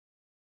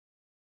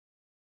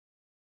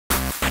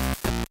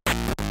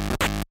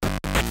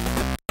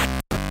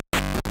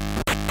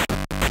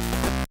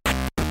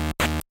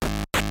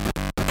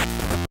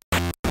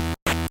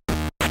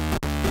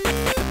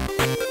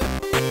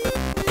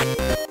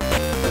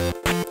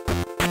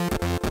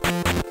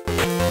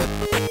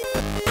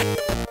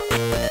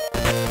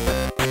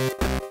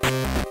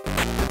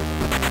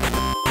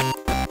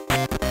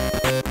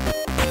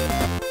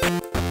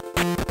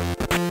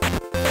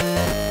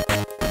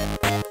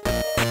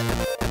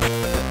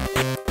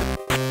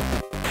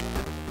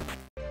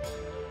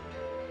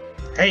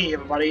Hey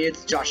everybody,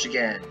 it's Josh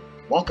again.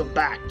 Welcome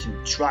back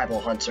to Tribal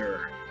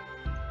Hunter.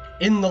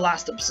 In the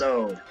last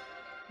episode,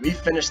 we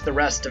finished the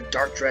rest of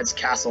Darkdread's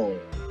castle,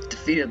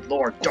 defeated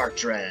Lord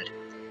Darkdread.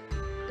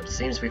 But it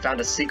seems we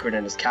found a secret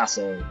in his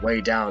castle, way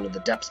down in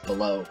the depths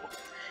below,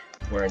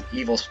 where an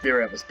evil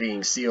spirit was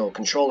being sealed,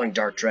 controlling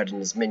Darkdread and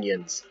his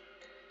minions.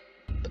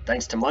 But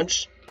thanks to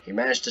Munch, he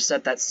managed to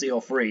set that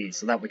seal free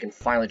so that we can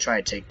finally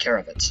try to take care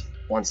of it,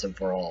 once and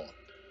for all.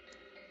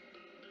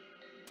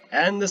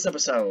 And this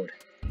episode,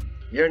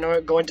 we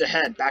are going to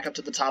head back up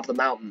to the top of the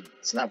mountain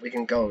so that we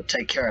can go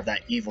take care of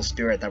that evil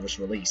spirit that was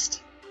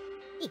released.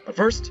 But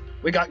first,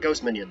 we got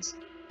ghost minions.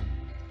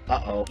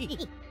 Uh-oh.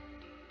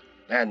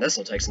 Man,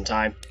 this'll take some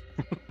time.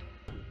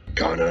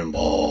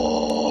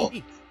 Cannonball!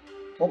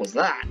 What was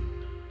that?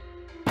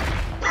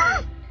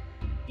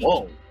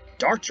 Whoa,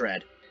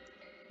 Darkdread.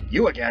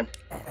 You again.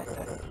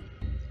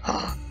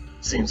 Ah,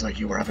 seems like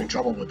you were having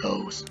trouble with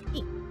those.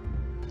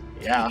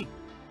 Yeah.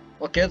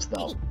 What gives,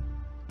 though?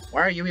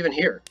 Why are you even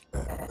here?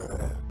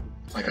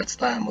 I got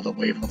slammed with a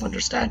wave of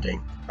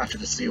understanding after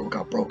the seal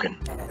got broken.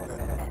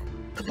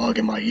 The bug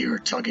in my ear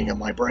tugging at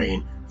my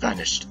brain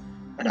vanished,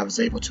 and I was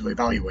able to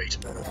evaluate.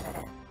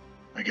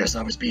 I guess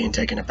I was being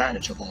taken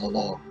advantage of all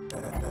along.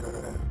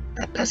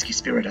 That pesky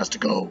spirit has to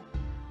go,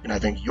 and I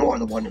think you're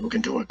the one who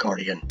can do it,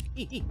 Guardian.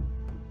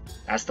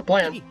 That's the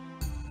plan.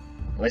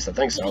 At least I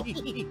think so.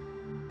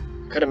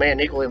 Could have made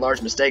an equally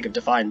large mistake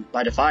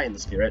by defying the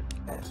spirit.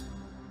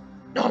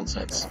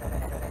 Nonsense.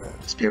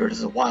 The spirit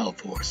is a wild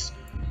force,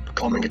 but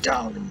calming it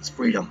down in its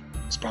freedom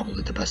is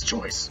probably the best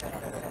choice.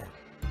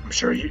 I'm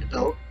sure you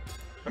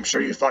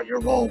thought your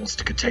role was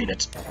to contain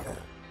it.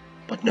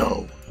 But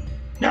no,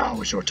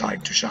 now is your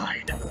time to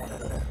shine.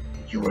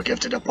 You were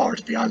gifted a part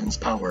of the island's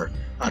power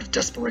out of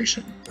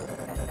desperation.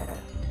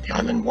 The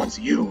island wants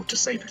you to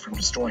save it from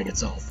destroying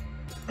itself,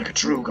 like a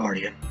true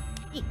guardian.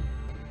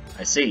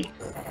 I see.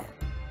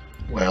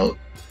 Well,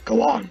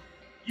 go on.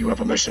 You have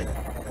a mission.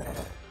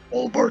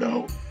 Old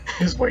Birdo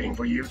is waiting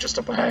for you just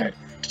up ahead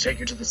to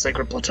take you to the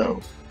sacred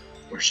plateau,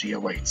 where she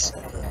awaits.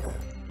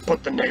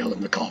 Put the nail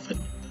in the coffin,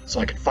 so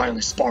I can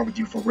finally spar with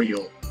you for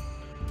real.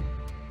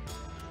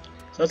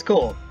 So that's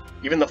cool.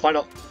 Even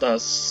the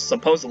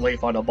supposedly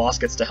final boss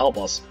gets to help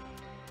us.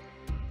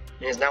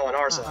 He's now on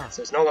our side,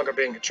 so he's no longer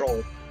being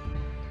controlled.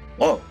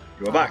 Whoa,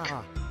 you are back.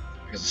 I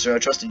guess I should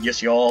have trusted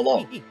Yissi all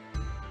along.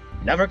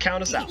 Never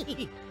count us out.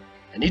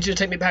 I need you to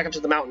take me back up to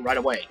the mountain right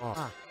away.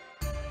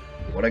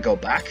 You want to go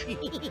back?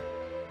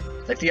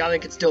 I think the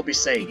island can still be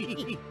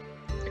saved.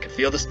 I can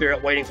feel the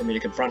spirit waiting for me to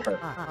confront her.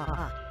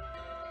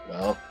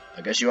 Well,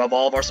 I guess you have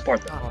all of our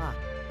support then.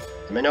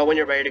 Let me know when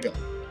you're ready to go.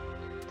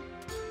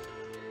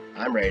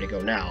 I'm ready to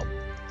go now.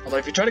 Although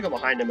if you try to go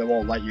behind him, it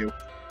won't let you.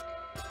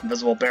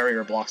 Invisible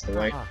barrier blocks the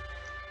way.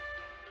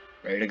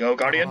 Ready to go,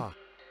 Guardian?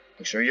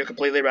 Make sure you're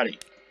completely ready.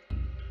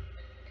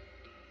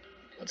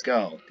 Let's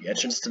go. The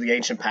entrance to the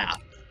ancient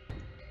path.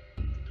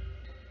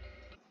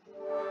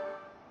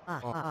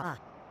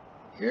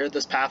 Here,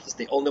 this path is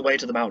the only way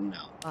to the mountain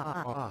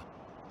now.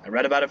 I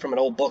read about it from an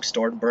old book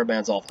stored in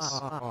Birdman's office.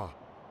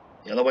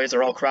 The other ways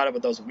are all crowded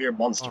with those weird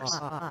monsters.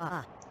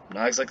 I'm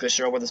not exactly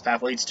sure where this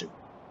path leads to,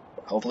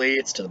 but hopefully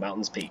it's to the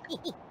mountain's peak.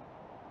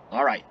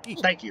 Alright,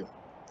 thank you.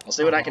 I'll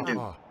see what I can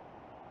do.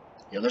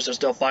 The others are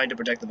still fine to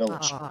protect the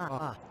village.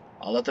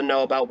 I'll let them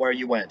know about where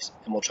you went,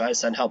 and we'll try to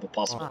send help if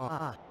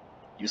possible.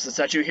 Use the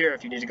statue here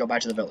if you need to go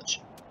back to the village.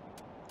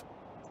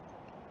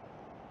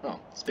 Oh,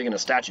 speaking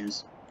of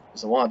statues,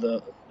 there's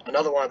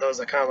another one of those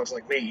that kind of looks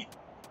like me.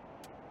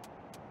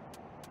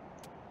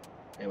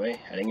 Anyway,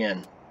 heading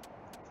in.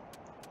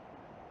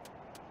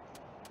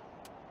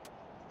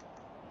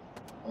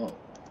 Oh.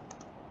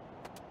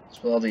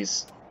 What's with all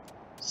these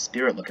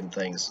spirit-looking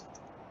things?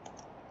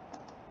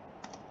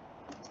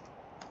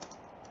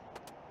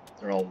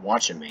 They're all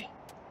watching me.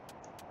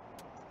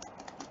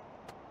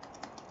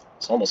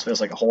 This almost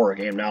feels like a horror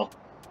game now.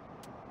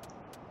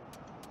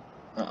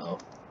 Uh-oh.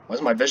 Why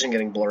is my vision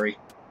getting blurry?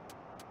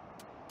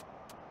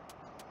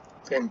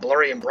 It's getting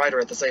blurry and brighter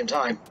at the same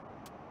time.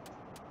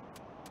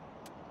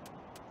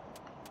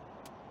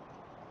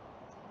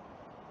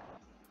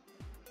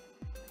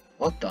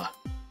 What the?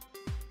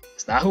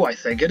 Is that who I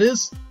think it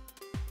is?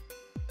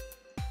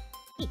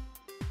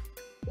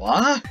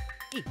 What?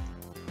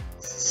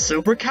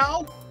 Super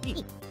Cow?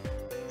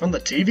 From the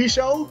TV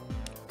show?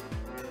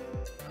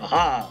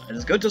 Aha! It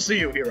is good to see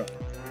you, hero.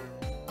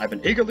 I've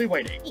been eagerly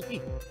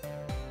waiting.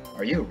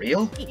 Are you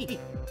real?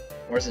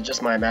 Or is it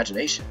just my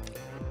imagination?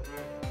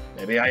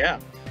 Maybe I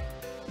am.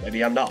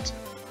 Maybe I'm not.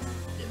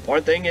 The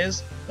important thing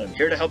is that I'm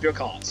here to help your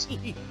cause.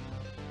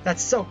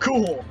 That's so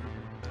cool!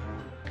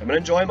 Come and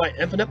enjoy my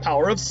infinite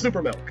power of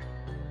super milk.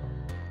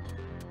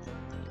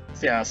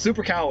 So yeah,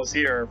 Super Cow was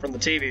here from the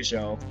TV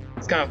show.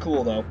 It's kind of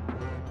cool though.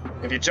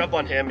 If you jump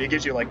on him, he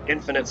gives you like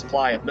infinite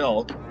supply of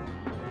milk.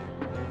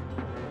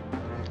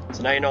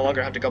 So now you no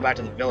longer have to go back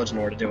to the village in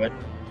order to do it.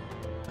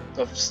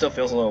 So it still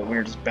feels a little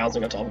weird just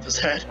bouncing on top of his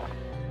head.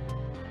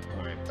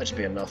 Alright, that should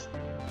be enough.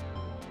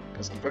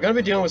 Because we're going to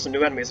be dealing with some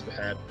new enemies up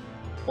ahead.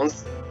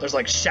 There's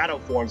like shadow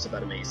forms of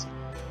enemies.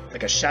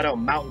 like a Shadow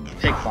Mountain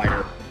Pig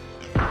Fighter.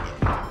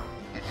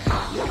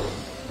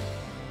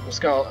 Let's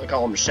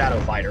call him Shadow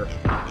Fighter.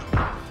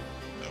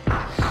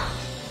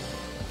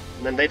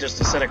 And then they just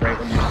disintegrate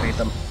when you defeat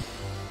them.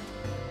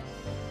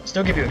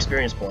 Still give you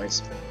experience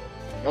points.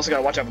 You also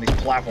gotta watch out for these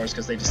platforms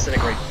because they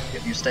disintegrate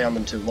if you stay on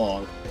them too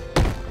long.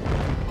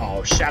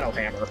 Oh, Shadow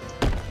Hammer.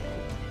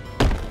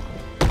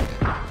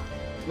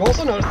 You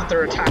also notice that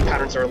their attack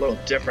patterns are a little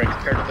different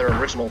compared to their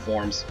original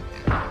forms.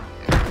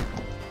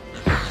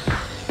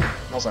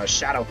 Also a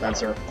Shadow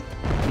Fencer.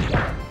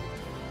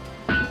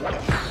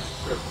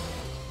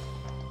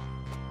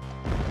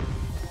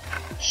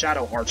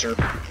 Shadow Archer.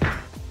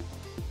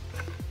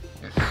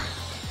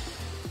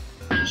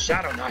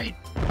 Shadow Knight.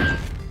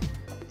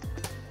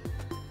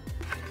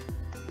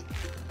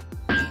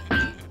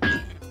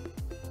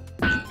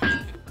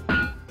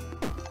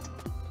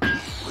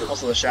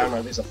 Also the Shadow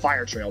Knight leaves a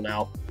fire trail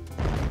now.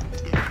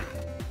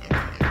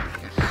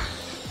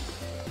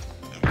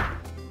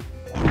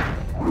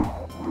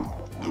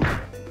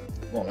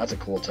 Whoa, that's a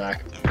cool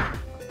attack.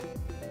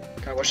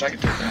 Kinda wish I could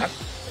do that.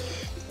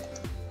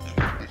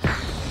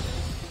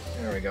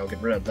 There we go,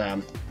 get rid of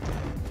them.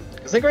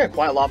 Because they grant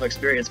quite a lot of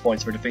experience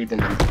points for defeating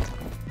them.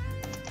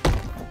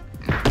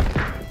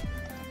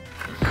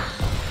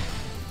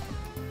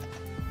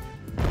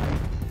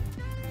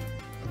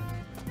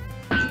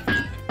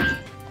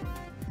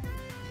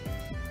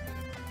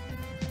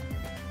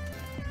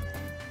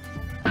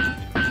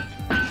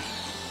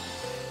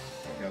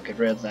 There we go, get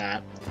rid of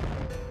that.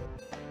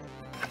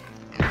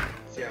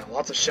 Yeah,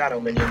 lots of shadow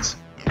minions.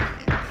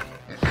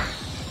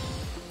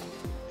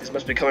 These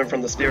must be coming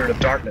from the Spirit of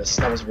Darkness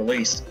that was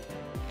released.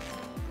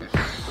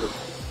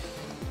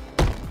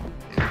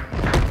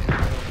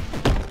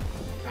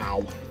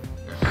 Ow.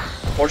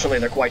 Fortunately,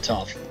 they're quite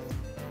tough.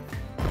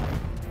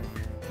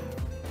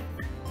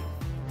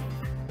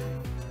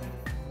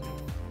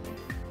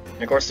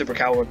 And of course, Super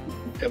Cow would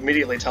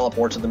immediately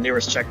teleport to the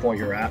nearest checkpoint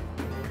you're at.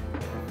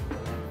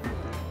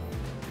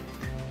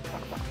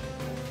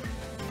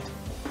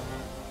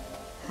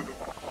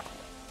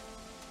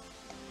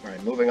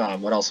 Alright, moving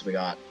on. What else have we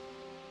got?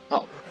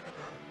 Oh.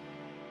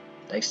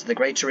 Thanks to the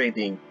great tree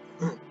being...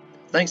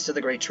 Thanks to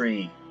the great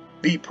tree.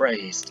 Be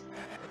praised.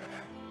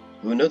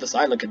 Who knew this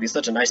island could be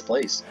such a nice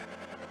place?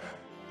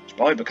 It's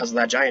probably because of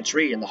that giant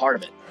tree in the heart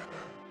of it.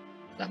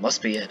 That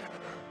must be it.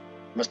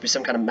 It must be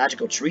some kind of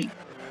magical tree.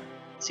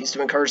 It seems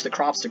to encourage the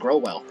crops to grow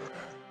well.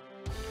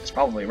 It's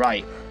probably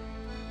right.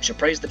 We should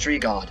praise the tree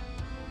god.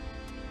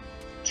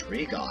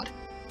 Tree god?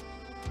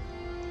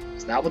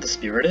 Is that what the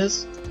spirit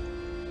is?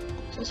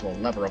 There's also a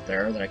lever up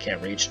there that I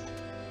can't reach.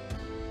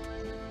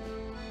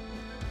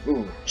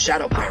 Ooh,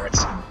 shadow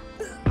pirates.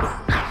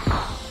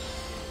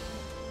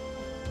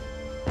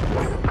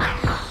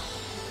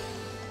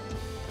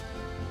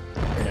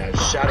 Yeah,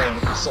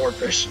 shadow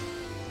swordfish.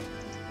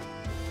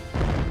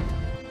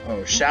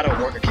 Oh, shadow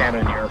worker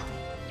cannoneer.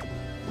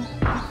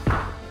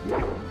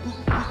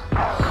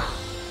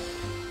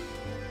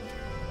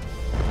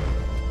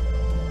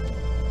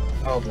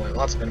 Oh boy,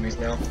 lots of enemies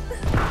now.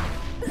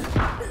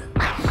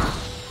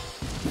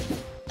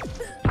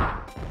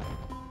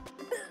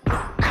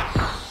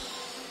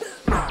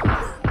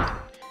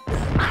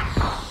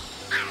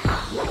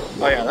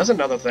 Oh yeah, that's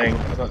another thing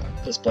about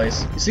this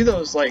place. You see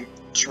those, like,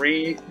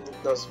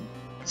 those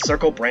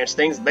circle branch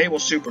things? They will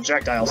shoot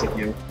projectiles at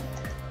you.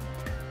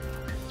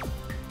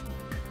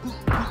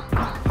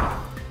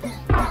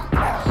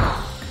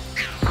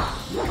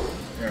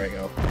 There we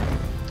go.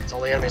 That's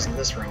all the enemies in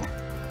this room.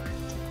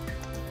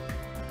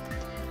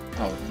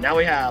 Oh, now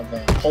we have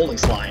holy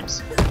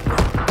slimes.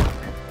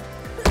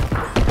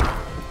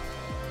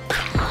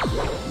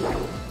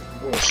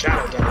 Ooh,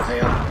 shadow double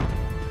hand.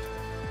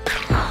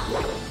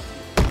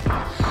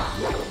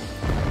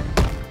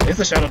 At least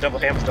the Shadow Devil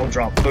Hams don't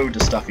drop food to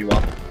stuff you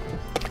up.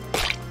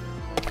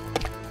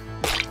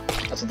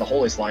 That's what the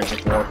Holy Slimes are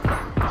for.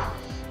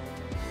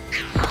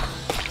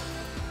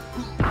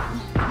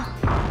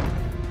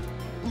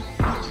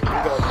 So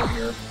keep going through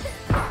here.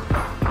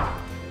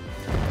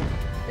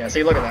 Yeah,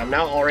 see, look at that. I'm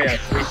now already at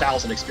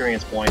 3,000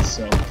 experience points,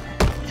 so...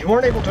 If you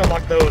weren't able to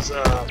unlock those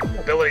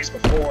abilities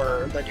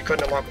before, that you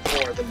couldn't unlock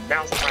before, then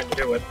now's the time to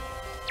do it.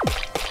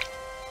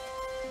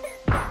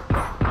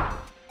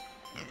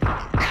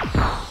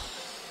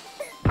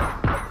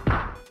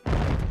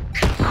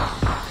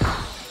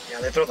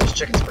 They throw those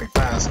chickens pretty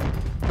fast.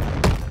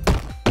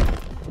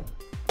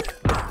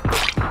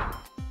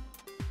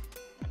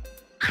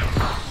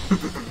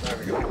 There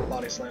we go,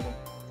 body slam them.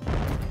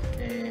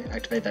 Okay,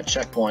 activate that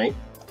checkpoint.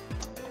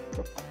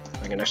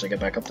 I can actually get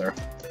back up there.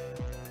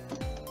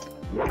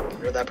 Get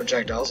rid of that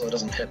projectile so it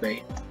doesn't hit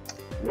me.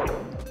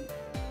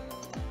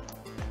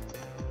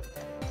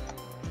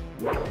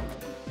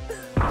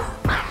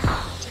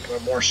 Take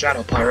out more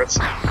shadow pirates.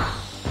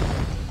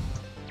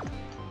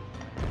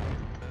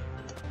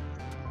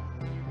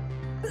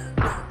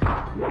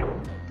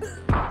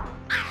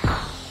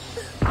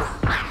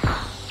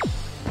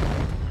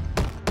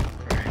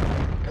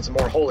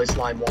 More holy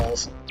slime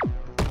walls.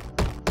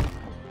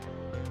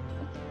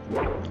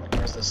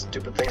 There's course, the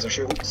stupid things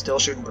are still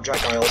shooting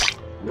projectiles.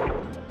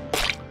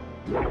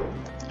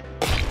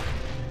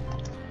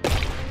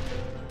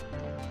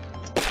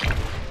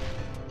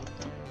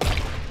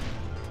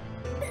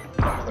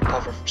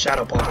 Another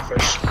shadow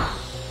pufferfish.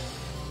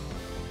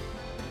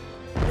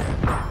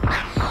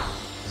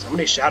 So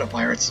many shadow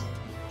pirates.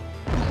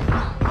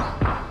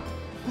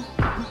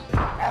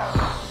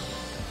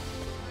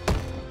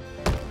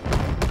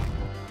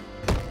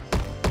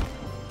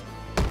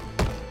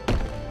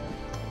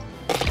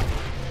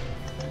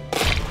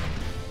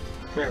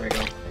 There we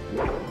go.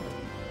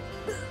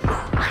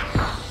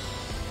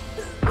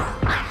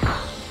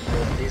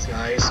 These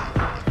guys.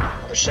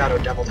 The shadow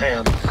deviled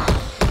hand.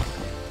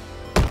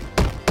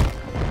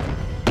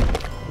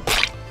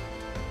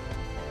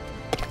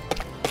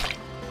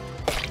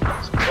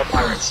 Some more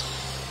pirates.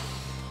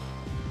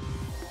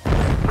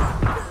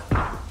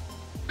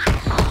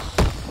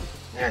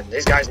 Man,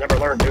 these guys never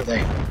learn, do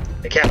they?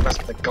 They can't mess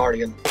with the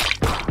Guardian.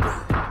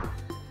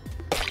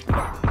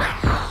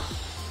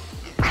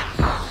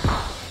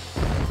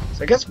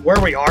 I guess where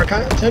we are,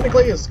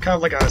 technically, is kind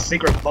of like a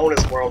secret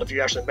bonus world if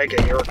you actually make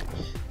it here.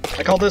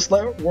 I call this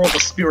world the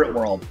Spirit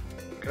World,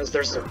 because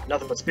there's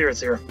nothing but spirits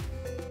here.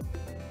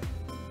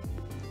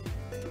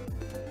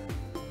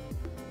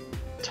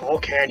 Tall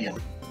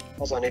Canyon.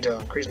 Also, I need to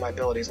increase my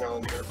abilities now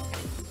I'm here.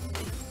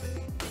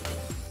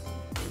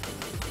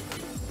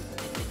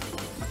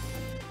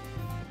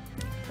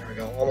 There we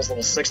go, almost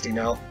level 60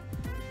 now.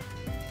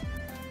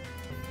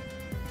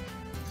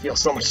 Feel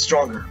so much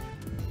stronger.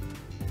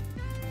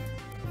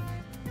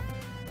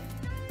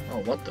 Oh,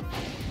 what the?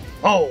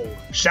 Oh,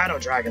 Shadow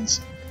Dragons.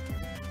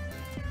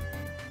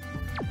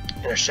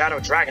 And a Shadow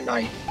Dragon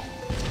Knight.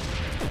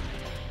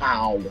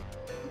 Ow.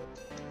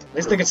 At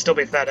least they can still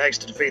be fed eggs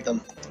to defeat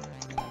them.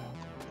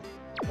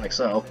 Like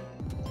so.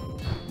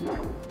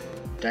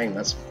 Dang,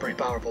 that's pretty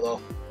powerful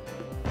though.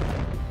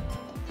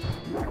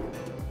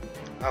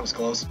 That was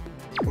close.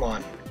 Come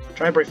on.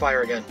 Try and breathe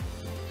fire again.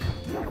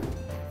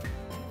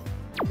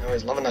 No,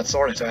 he's loving that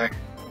sword attack.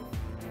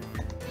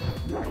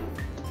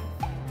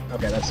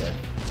 Okay, that's it.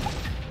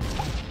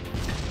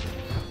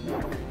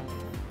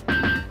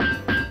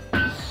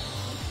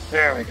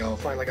 There we go,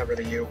 finally got rid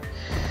of you.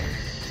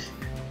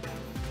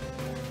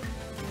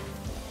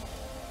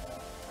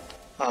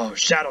 Oh,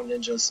 Shadow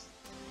Ninjas.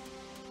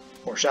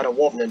 Or Shadow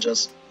Wolf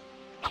Ninjas.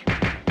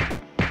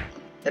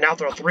 They now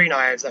throw 3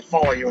 knives that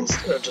follow you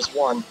instead of just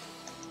one.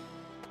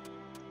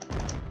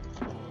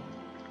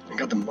 And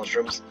got the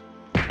mushrooms.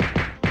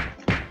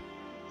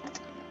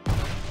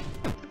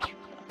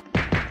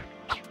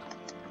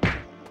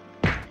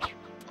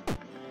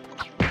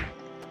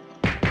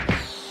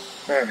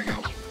 There we go.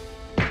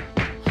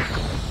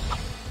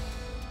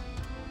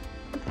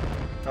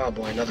 Oh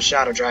boy, another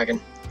Shadow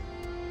Dragon.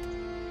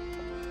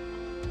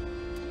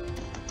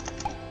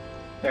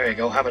 There you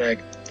go, have an egg.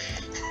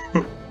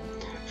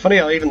 Funny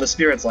how even the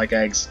spirits like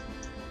eggs.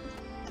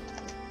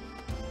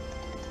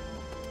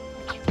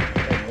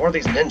 And more of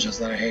these ninjas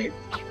that I hate.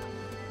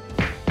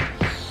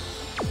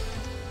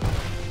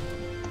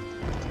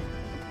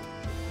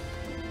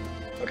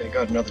 Okay,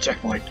 good, another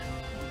checkpoint.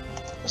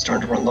 I'm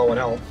starting to run low on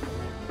health.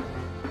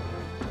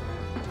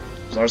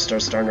 Zar's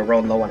starting to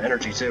run low on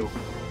energy too.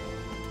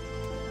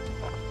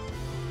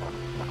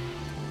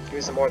 Give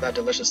me some more of that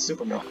delicious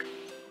super milk.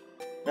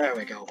 There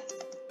we go.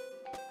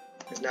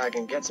 Because now I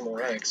can get some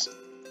more eggs.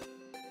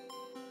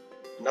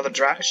 Another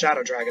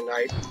Shadow Dragon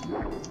Knight.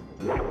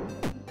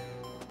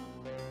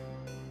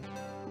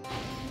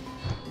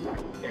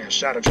 Yeah,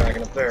 Shadow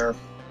Dragon up there.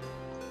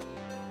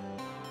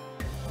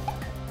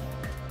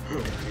 Get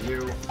rid of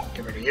you.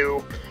 Get rid of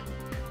you.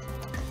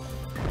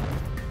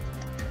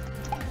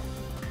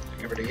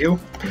 Get rid of you.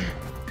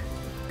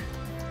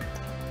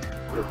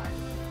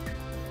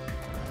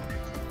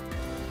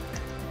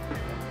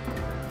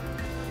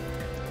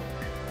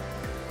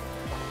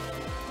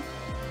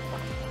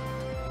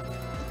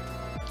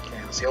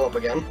 Let's heal up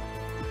again.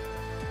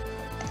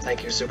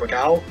 Thank you, Super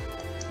Cow.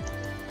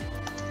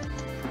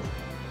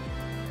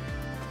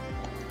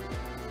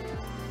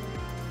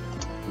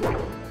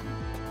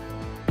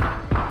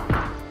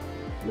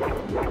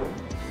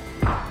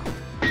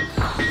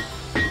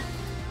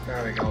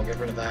 There we go, get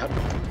rid of that.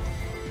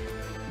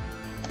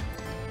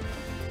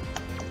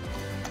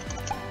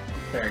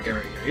 There, get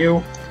rid of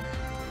you.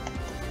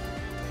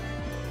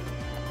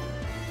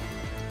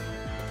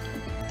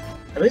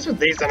 At least with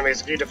these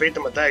enemies, if you defeat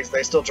them with eggs,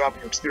 they still drop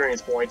your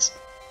experience points.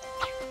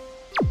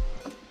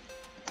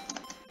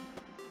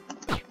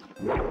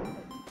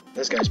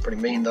 This guy's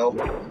pretty mean, though.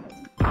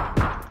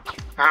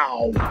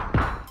 Ow!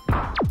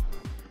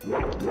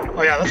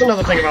 Oh yeah, that's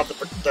another thing about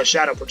the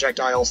shadow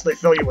projectiles. They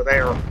fill you with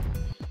air.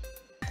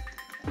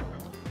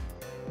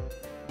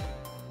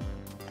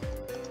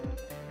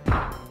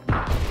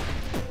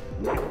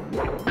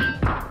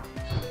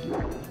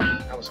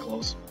 That was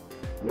close.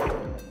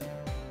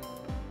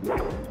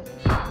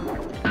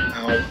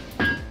 Ow.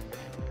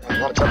 A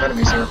lot of tough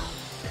enemies here.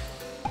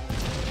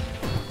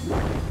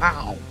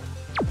 Ow!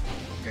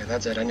 Okay,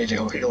 that's it. I need to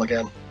go heal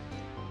again.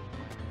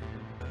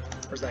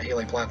 Where's that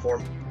healing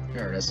platform?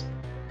 There it is.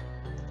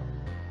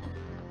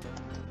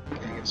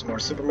 Okay, give some more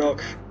super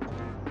milk.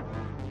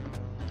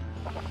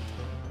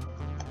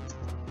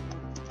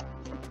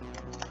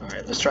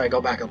 Alright, let's try to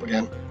go back up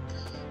again.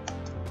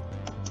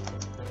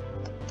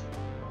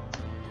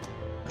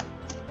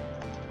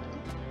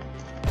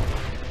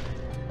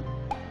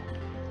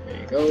 There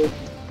you go.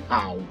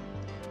 Ow.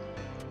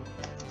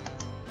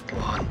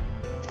 Come on.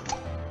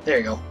 There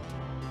you go.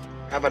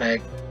 Have an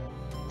egg.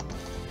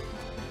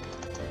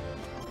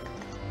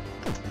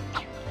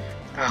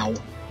 Ow.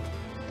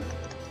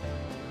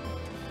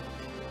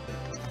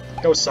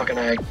 Go suck an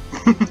egg.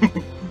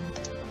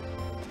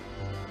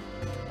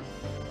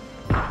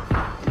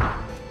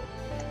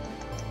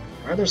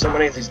 Why are there so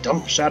many of these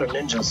dumb shadow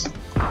ninjas?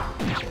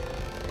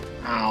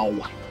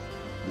 Ow.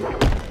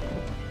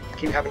 I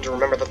keep having to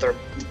remember that their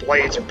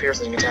blades are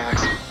piercing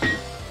attacks.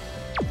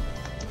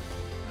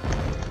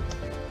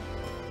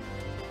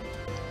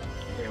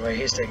 Anyway,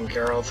 he's taken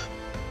care of.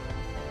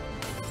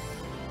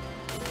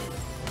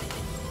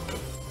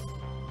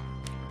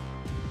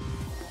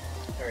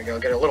 There we go,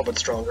 get a little bit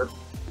stronger.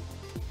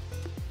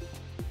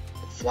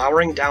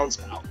 Flowering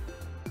downspout.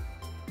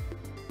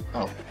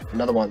 Oh,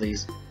 another one of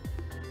these.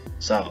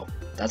 So,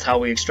 that's how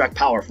we extract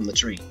power from the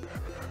tree.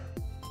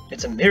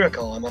 It's a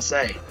miracle, I must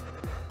say.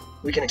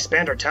 We can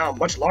expand our town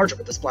much larger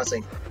with this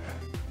blessing.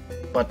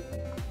 But,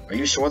 are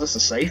you sure this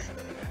is safe?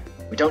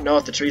 We don't know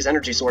if the tree's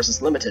energy source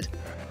is limited.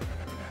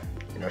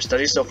 In our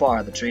studies so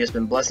far, the tree has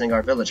been blessing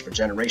our village for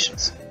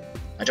generations.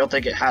 I don't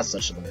think it has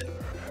such a limit.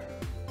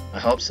 I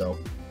hope so.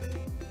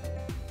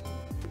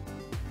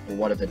 But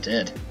what if it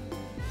did?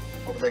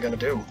 What were they gonna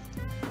do?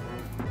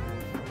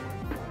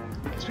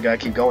 Guess we gotta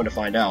keep going to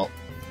find out.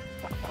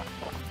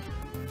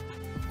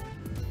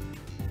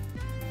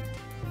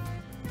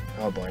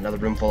 Oh boy, another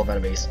room full of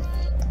enemies.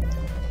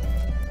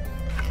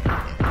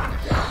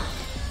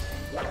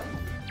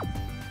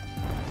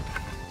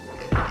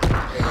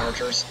 Okay,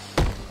 archers.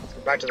 Let's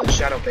go back to the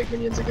Shadow Pig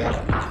minions again.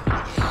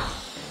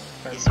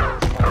 Fencer,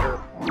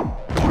 fighter.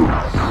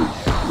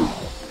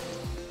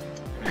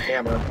 And a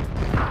hammer.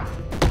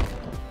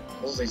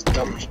 Those are these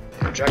dumb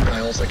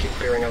projectiles that keep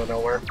appearing out of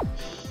nowhere.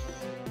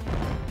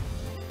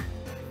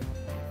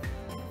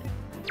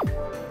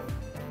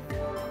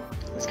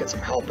 Let's get some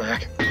health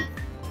back.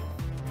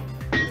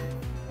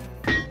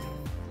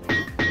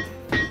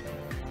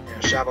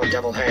 Shadow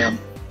Devil Ham.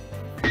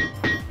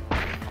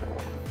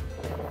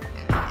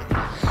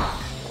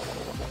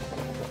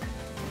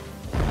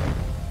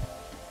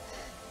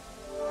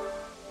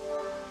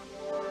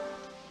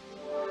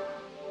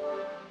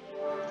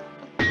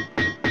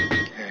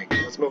 Okay,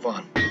 let's move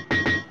on.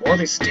 More of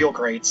these steel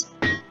crates.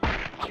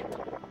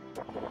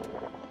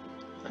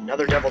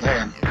 Another Devil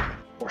Ham.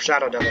 Or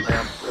Shadow Devil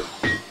Ham.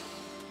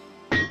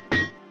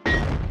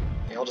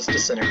 They all just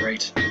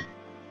disintegrate.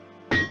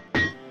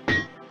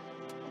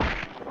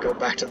 Go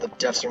back to the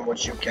depths from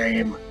which you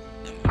came.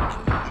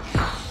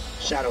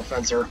 Shadow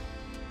Fencer.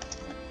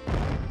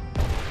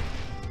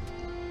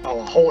 Oh,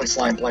 a holy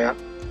slime plant.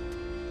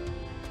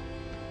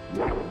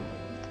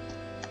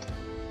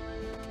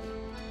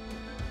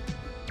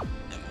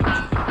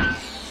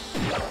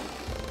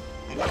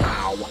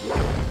 Wow.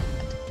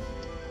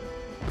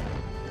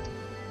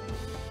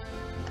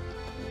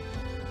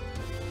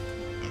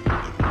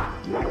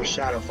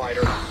 Shadow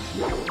Fighter.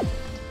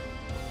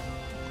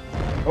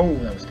 Oh,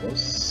 that was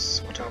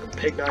close. We're talking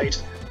Pig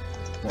Knight,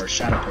 or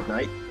Shadow Pig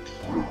Knight.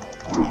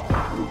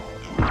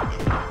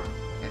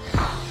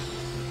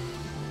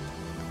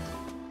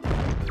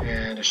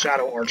 And a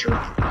Shadow Archer.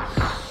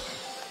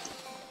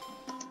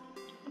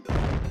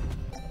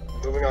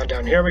 Moving on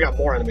down here, we got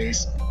more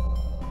enemies.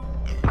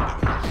 Go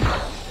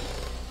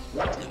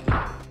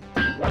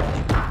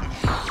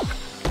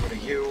to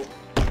you.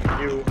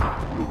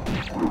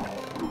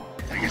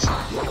 Dang it.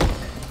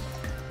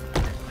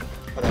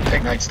 Oh, that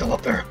Pig Knight's still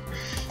up there.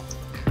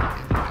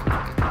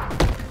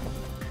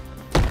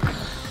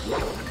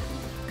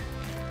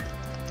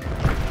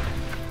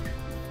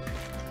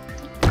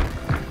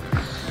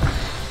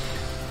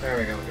 There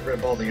we go, get rid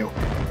of both of you.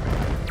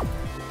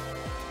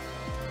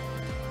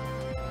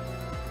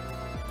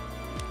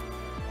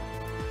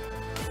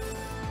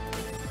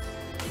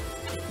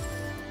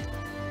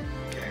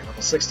 Okay,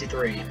 level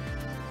 63.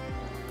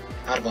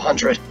 Out of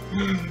 100.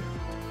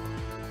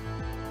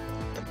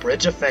 The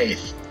Bridge of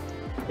Faith.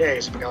 Yay,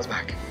 Super Gal's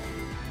back.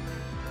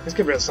 Let's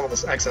get rid of some of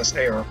this excess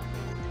air.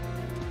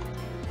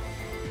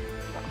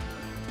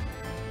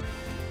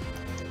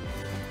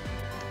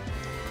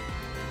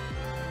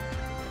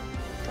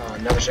 Oh,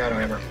 another Shadow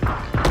Hammer.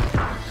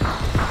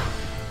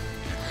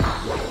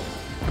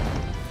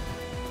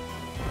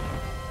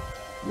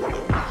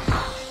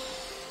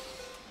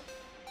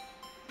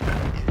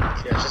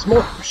 Yeah, it's just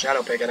more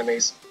Shadow Pig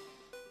enemies.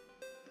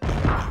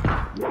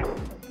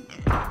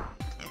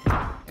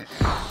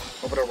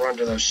 Hope I don't run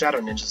into those Shadow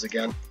Ninjas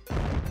again.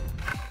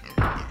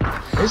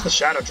 At least the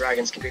Shadow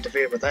Dragons can be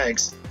defeated with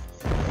eggs.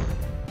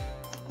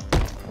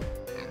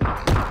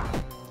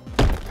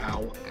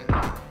 Ow.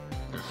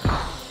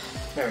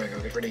 There we go,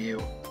 get rid of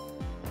you.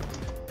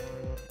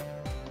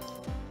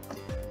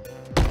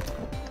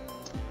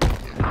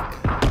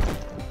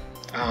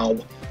 Ow.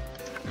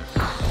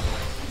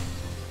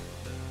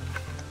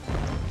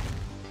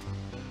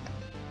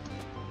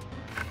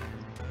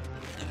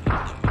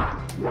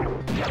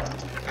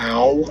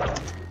 Ow.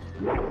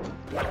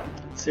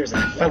 Seriously,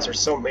 the fence are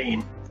so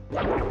mean.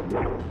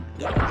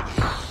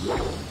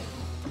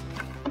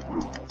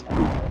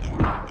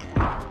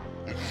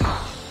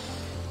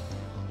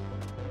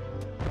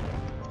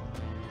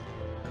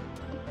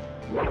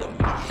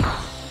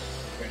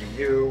 Ready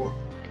you.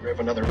 We have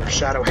another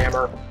Shadow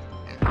Hammer.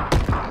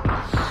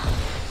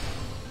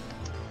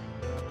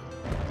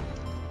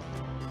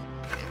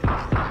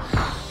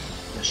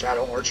 The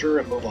Shadow Archer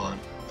and move on.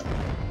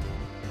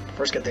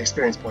 First get the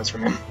experience points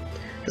from him.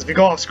 Because if you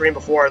go off screen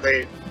before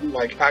they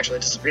like actually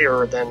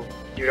disappear, then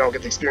you don't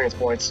get the experience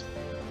points.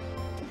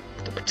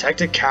 The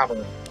Protected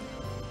Cavern.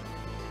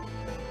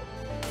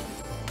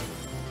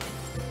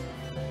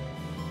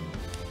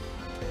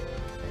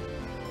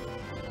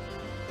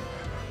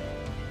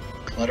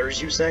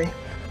 Clutters, you say?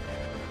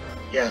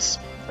 Yes.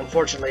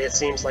 Unfortunately, it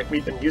seems like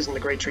we've been using the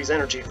Great Tree's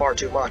energy far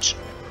too much.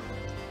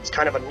 It's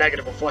kind of a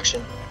negative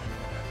reflection.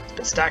 It's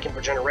been stacking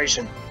for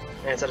generation,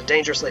 and it's at a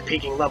dangerously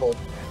peaking level.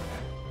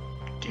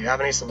 Do you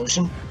have any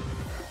solution?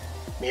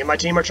 Me and my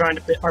team are trying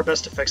our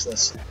best to fix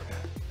this.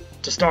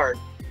 To start,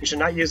 we should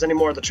not use any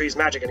more of the tree's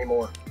magic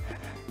anymore.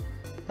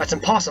 That's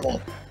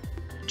impossible!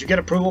 Did you get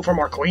approval from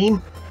our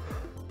queen?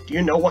 Do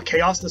you know what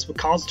chaos this would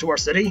cause to our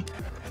city?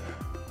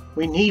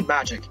 We need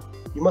magic.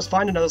 You must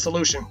find another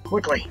solution,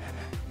 quickly.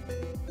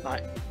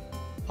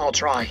 I'll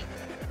try.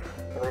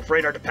 I'm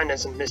afraid our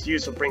dependence and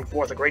misuse will bring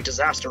forth a great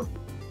disaster.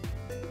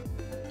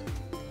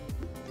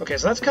 Okay,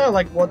 so that's kind of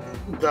like what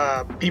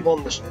the people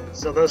in the...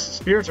 So those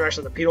spirits are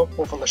actually the people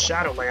from the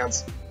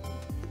Shadowlands.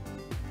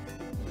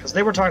 Because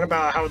they were talking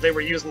about how they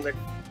were using the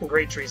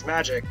Great Tree's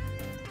magic.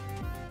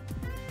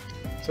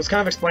 So it's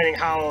kind of explaining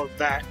how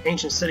that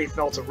ancient city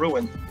fell to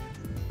ruin.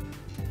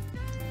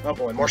 Oh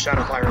boy, more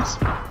Shadow Pirates.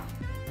 So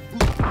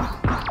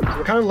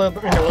we're kind of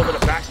learning a little bit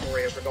of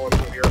backstory as we're going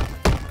through here.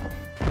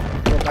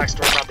 A little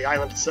backstory about the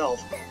island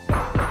itself.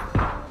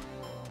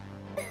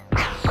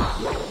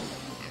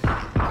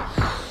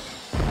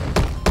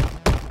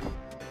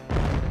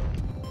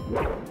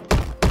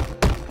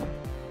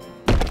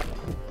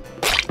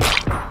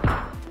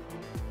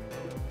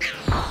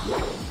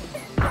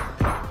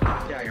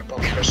 Yeah, you're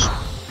bumpfish.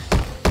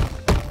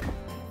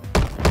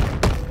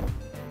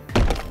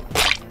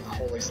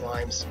 Holy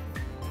slimes.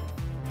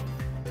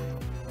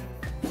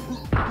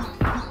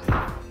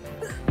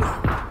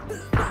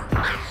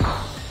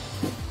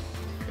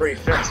 Pretty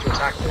fast to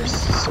attack with their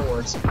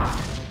swords.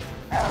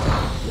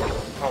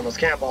 Oh, those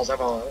cannonballs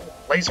have a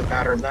laser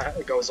pattern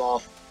that goes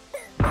off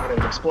when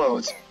it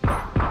explodes.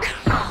 I'll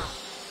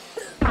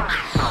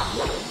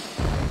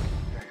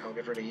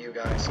get rid of you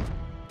guys.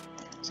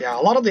 So yeah,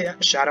 a lot of the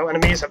shadow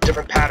enemies have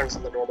different patterns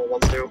than the normal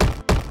ones do.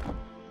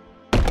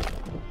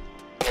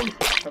 And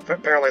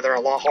apparently they're a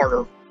lot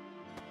harder.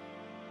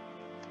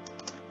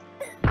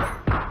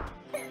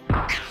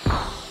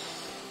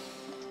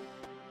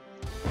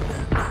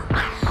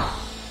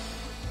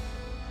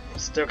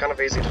 Still kind of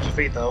easy to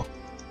defeat, though.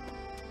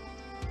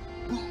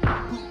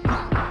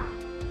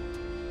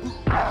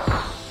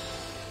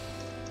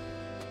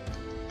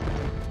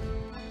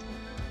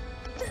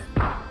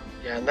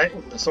 Yeah, and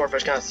the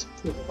swordfish kind of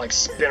like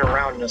spin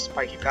around in a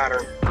spiky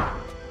pattern,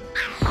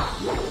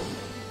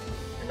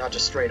 and not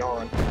just straight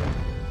on.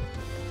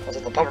 Also,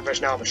 the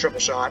pufferfish now have a triple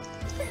shot.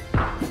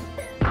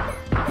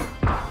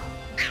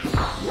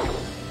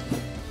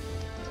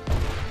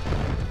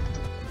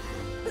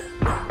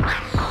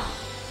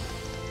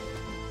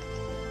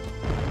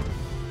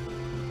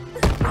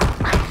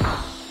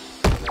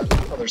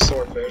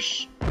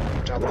 Swordfish,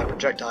 top of that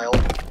projectile.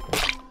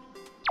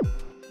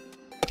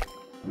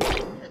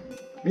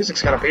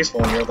 Music's kind of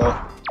peaceful in here, though.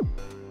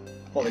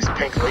 All these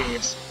pink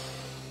leaves.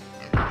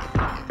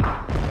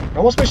 It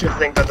almost makes you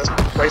think that this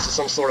place is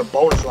some sort of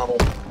bonus level.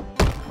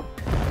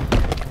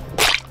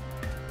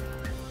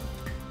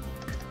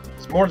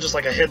 It's more just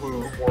like a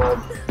hidden world,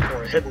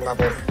 or a hidden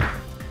level.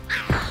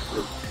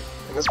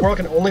 And this world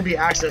can only be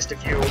accessed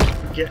if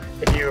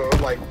you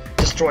like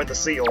destroy the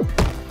seal.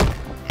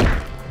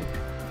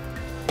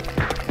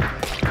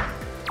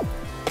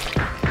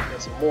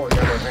 More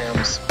Nether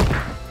Hams.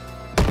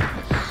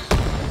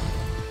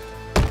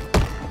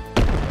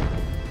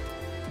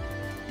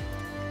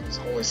 These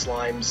holy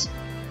slimes.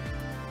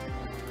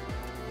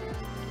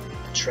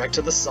 The trek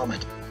to the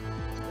summit.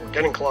 We're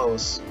getting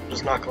close,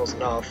 just not close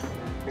enough.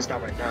 At least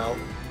not right now.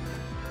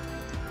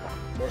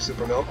 More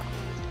super milk.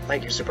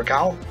 Thank you, Super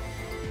Cow.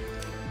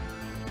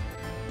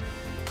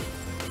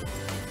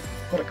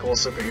 What a cool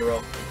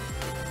superhero.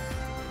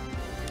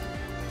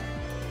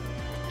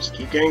 Just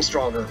keep getting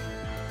stronger.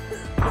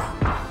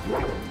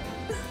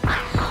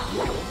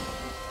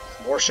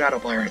 More Shadow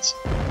Pirates.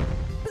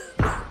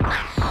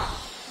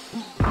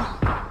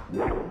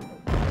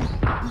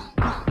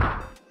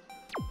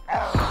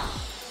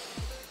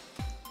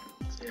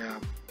 Yeah.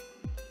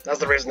 That's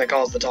the reason they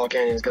call it the Tall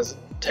Canyon, is because it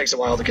takes a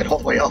while to get all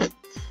the way up.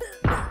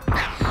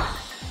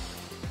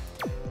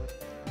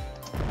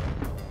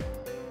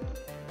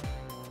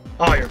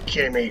 Oh, you're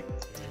kidding me.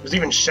 There's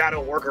even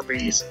shadow worker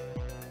bees.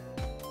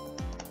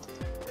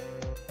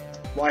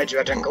 Why'd you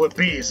have to include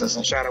bees as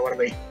a shadow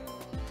enemy?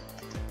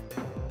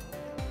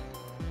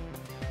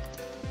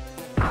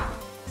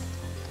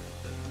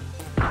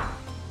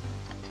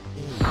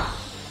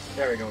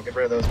 There we go, get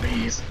rid of those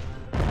bees.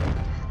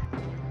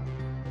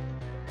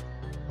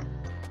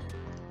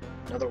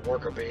 Another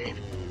worker bee.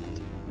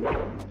 There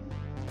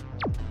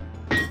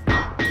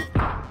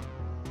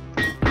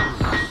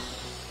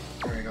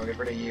we go, get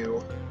rid of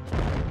you.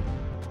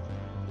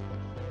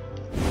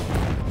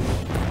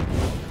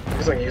 I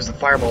guess I can use the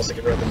fireballs to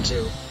get rid of them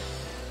too.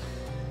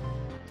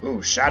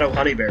 Ooh, shadow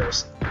honey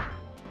bears.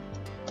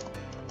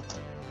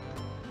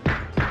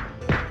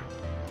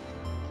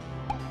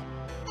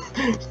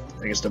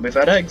 They can still be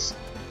fed eggs.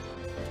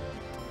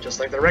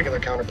 Just like their regular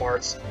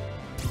counterparts.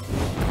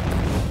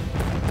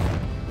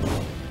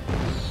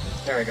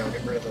 There we go,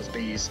 get rid of those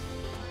bees.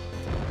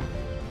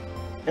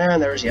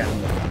 And there's yet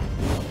another.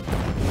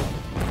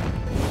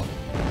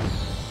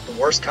 The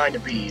worst kind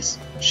of bees.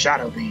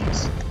 Shadow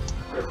bees.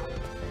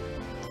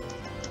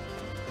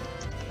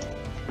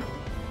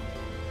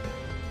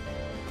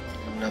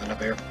 Nothing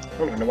up here. I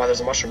don't even know why there's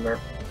a mushroom there.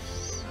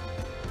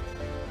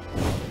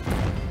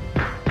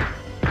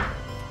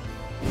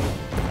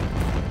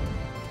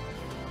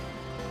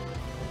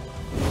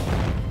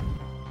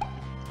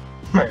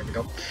 There we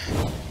go.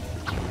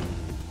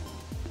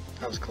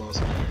 That was close.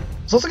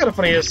 It's also kind of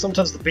funny is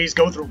sometimes the bees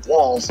go through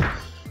walls.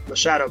 The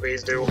shadow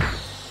bees do.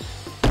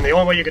 And the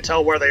only way you can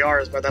tell where they are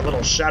is by that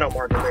little shadow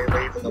marker they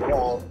leave in the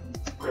wall.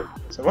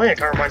 So it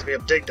kind of reminds me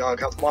of Dig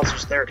Dug, how the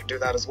monsters there can do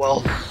that as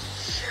well.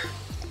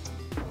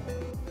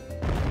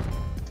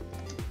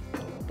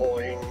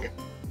 Boing.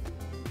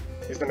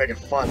 He's gonna make it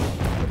fun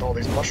with all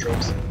these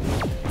mushrooms.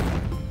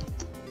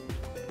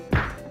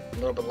 A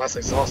little bit less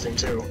exhausting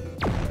too.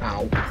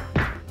 Ow.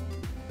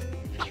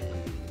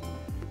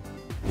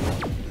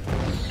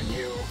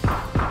 You.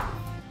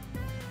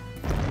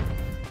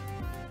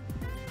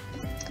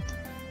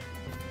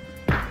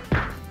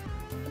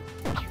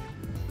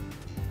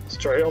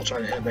 He'll try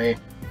to hit me.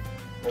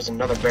 There's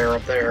another bear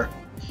up there.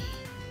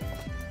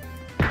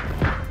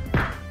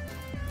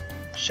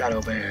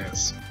 Shadow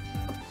bears.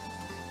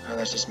 Oh,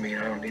 that's just meat,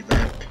 I don't need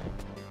that.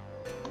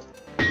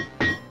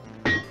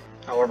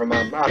 However,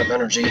 I'm out of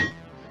energy.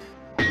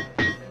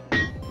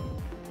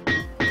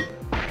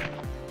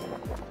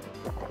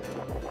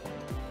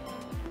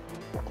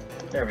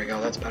 There we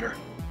go, that's better.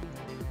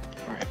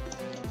 Alright.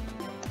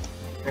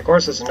 And of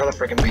course, there's another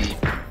freaking bee.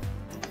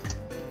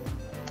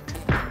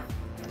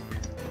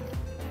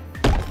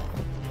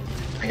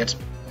 Dang it.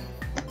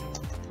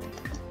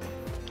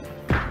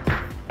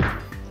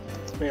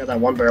 Yeah, that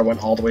one bear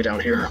went all the way down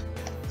here.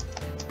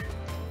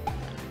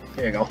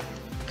 There you go.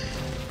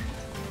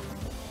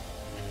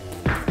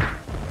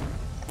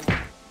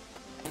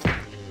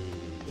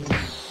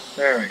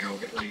 There we go,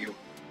 get rid of you.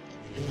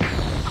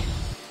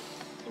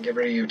 And get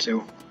rid of you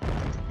too.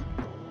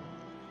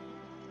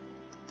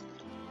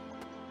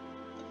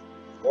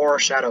 More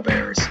shadow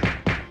bears.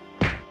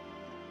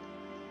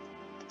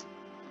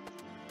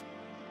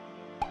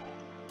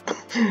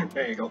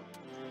 There you go.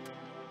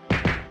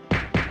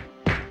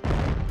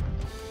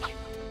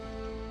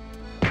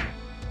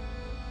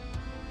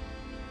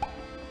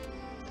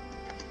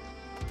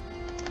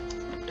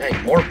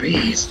 Dang, more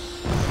bees!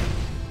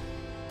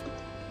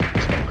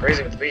 It's going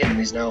crazy with the bee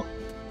enemies now.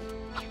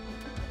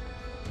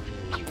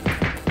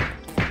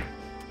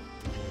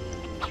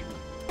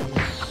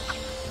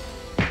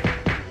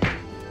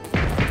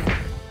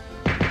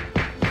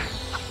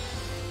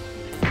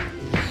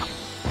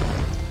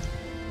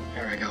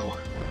 There we go.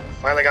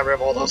 Finally got rid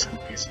of all those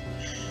enemies.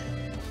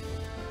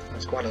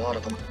 There's quite a lot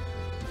of them.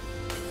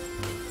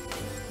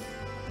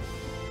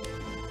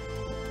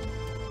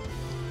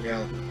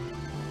 Yeah.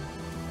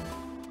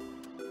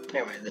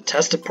 Anyway, the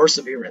test of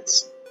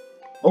perseverance.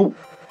 Oh,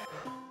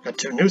 got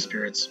two new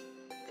spirits.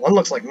 One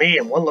looks like me,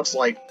 and one looks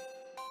like...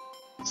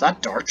 Is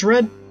that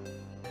Darktread?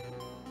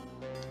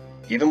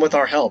 Even with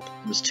our help,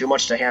 it was too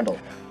much to handle.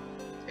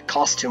 It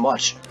cost too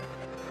much.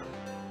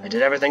 I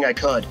did everything I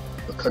could,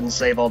 but couldn't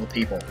save all the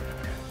people.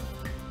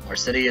 Our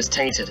city is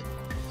tainted,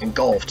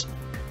 engulfed,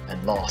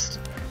 and lost.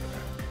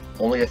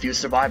 Only a few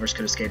survivors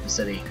could escape the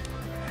city.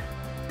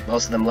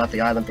 Most of them left the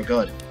island for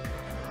good.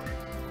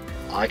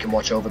 I can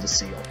watch over the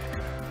seal.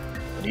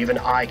 But even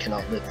I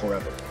cannot live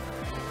forever.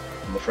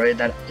 I'm afraid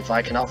that if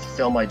I cannot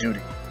fulfill my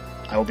duty,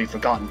 I will be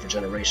forgotten for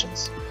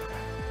generations.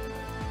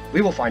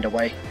 We will find a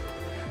way.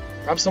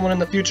 Perhaps someone in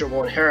the future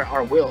will inherit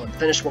our will and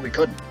finish what we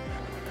couldn't.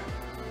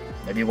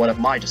 Maybe one of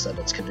my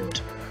descendants can do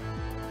it.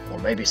 Or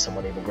maybe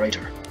someone even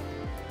greater.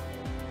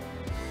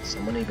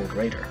 Someone even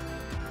greater.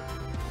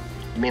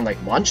 You mean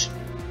like Munch?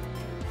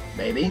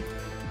 Maybe.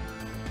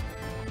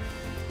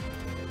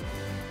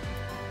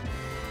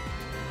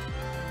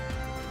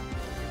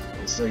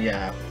 So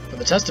yeah, for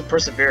the test of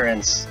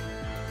perseverance,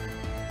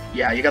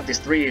 yeah, you got these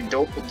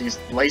these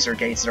laser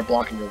gates that are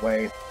blocking your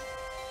way.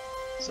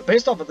 So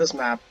based off of this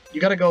map, you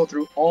gotta go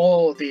through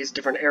all of these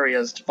different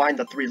areas to find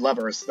the 3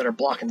 levers that are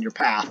blocking your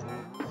path.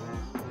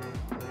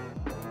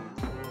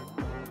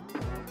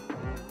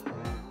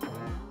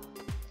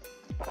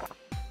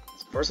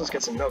 First, let's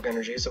get some milk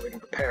energy so we can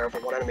prepare for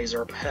what enemies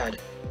are up ahead.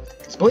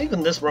 I believe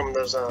in this room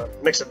there's a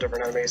mix of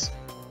different enemies.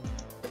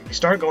 If you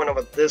start going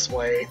over this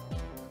way,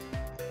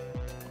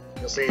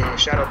 you'll see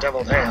Shadow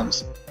Deviled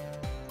Hams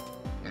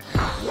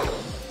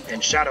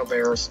and Shadow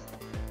Bears.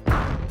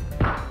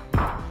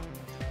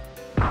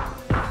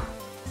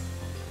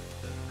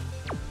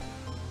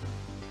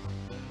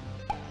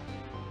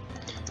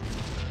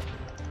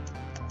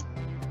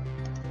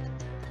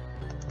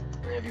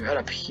 And if you head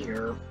up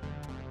here,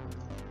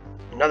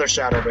 another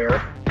Shadow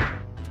Bear.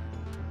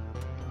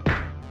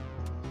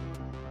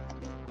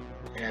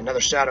 And another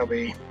Shadow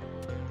Bee.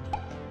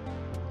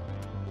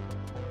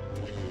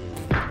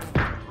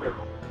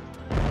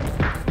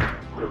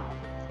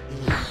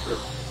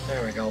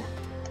 There we go.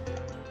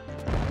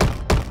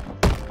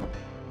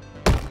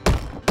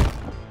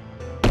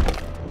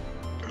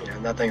 Yeah,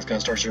 and that thing's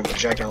gonna start shooting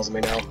projectiles at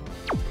me now.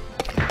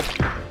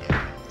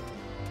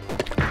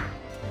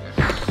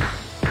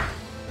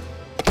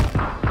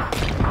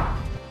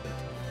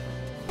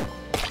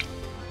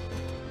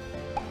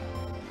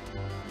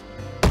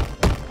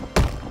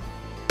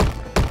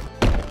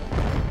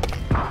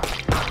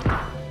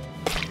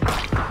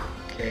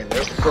 Okay, and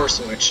there's the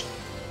first switch.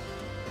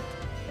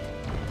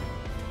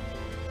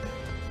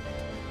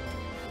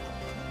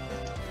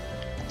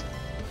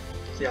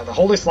 Yeah, the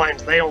holy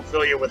slimes, they don't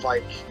fill you with,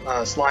 like,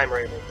 slime or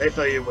anything. They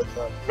fill you with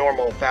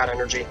normal fat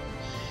energy.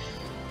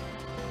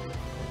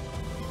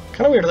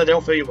 Kind of weird that they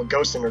don't fill you with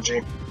ghost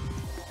energy.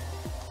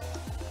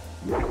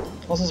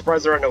 Also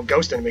surprised there are no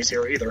ghost enemies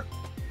here either.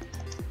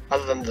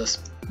 Other than the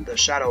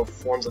shadow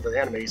forms of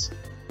the enemies.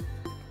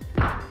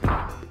 There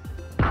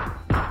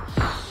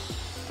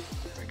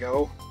we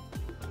go.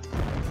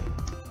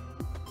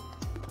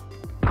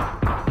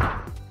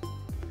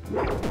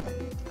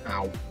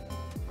 Ow.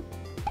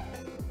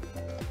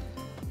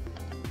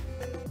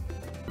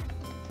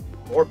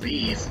 More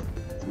bees.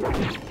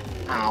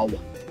 Ow. There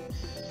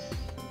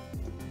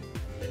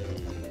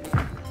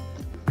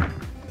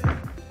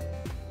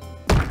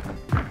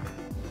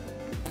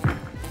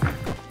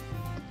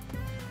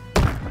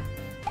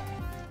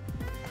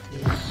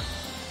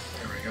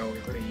we go,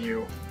 get rid of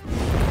you.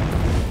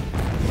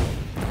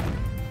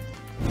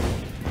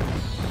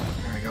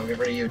 There we go, get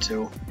rid of you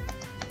too.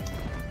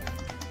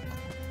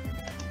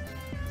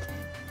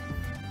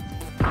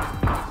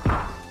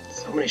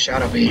 So many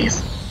shadow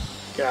bees.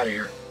 Get out of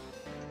here.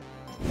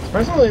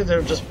 Surprisingly,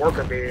 they're just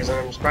worker bees, and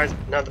I'm surprised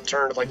none of them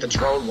turned like the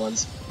drone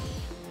ones.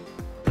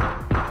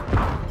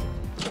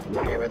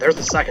 Anyway, there's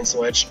the second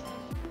switch.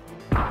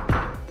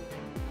 And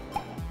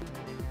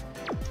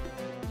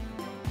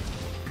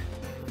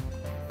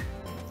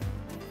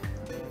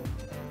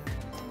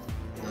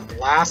the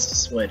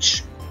last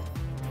switch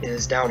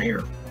is down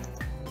here.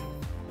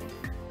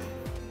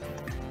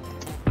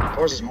 Of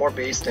course, there's more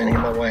bees standing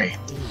in my way.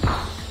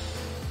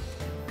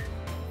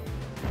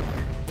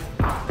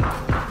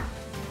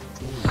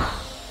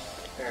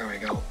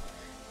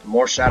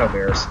 More Shadow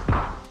Bears. When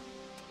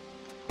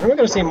are we going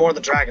to see more of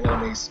the dragon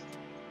enemies?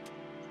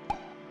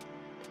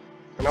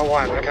 I know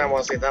why, but I kind of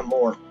want to see them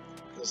more.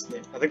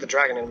 I think the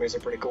dragon enemies are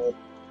pretty cool.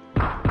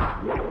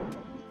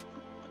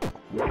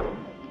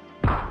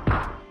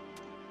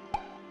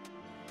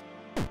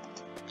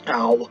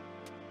 Ow.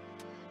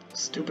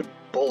 Stupid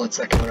bullets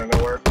that come out of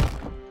nowhere.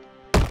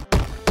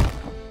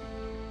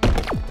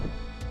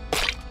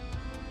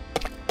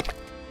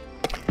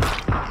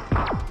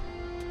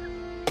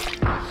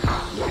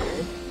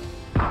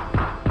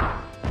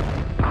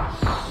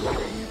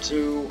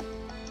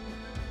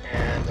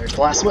 And there's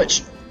the last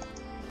switch.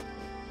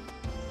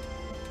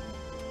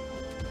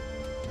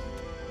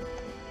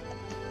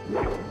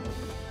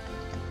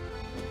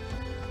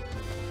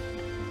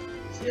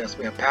 So yes,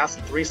 we have passed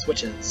 3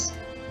 switches.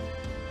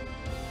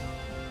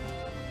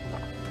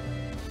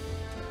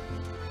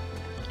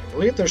 I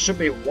believe there should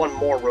be one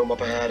more room up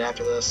ahead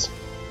after this.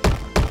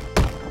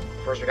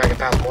 First we gotta get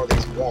past more of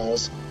these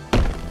walls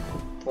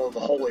full of the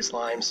holy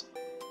slimes.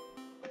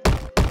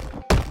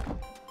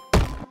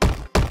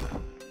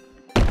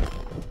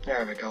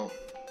 There we go.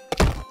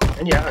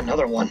 And yeah,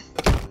 another one.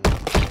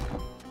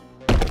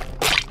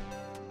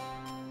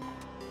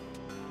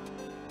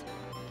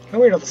 How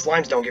weird that the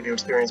slimes don't give you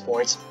experience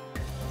points.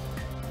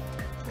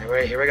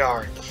 Anyway, here we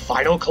are. The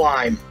final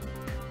climb.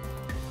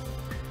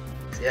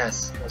 So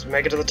yes, once we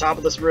make it to the top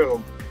of this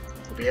room,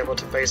 we'll be able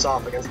to face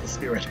off against the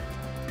spirit.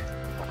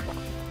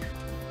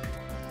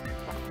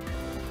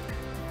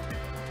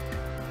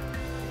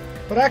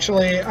 But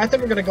actually, I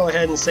think we're going to go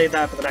ahead and save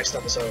that for the next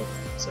episode.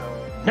 So,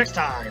 next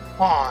time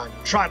on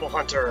Tribal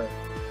Hunter,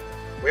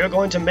 we are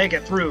going to make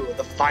it through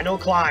the final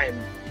climb,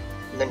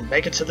 and then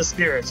make it to the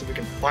spirit so we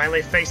can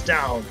finally face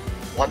down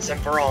once and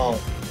for all.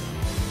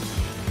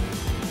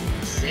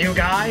 See you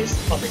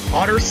guys on the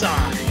other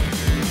side.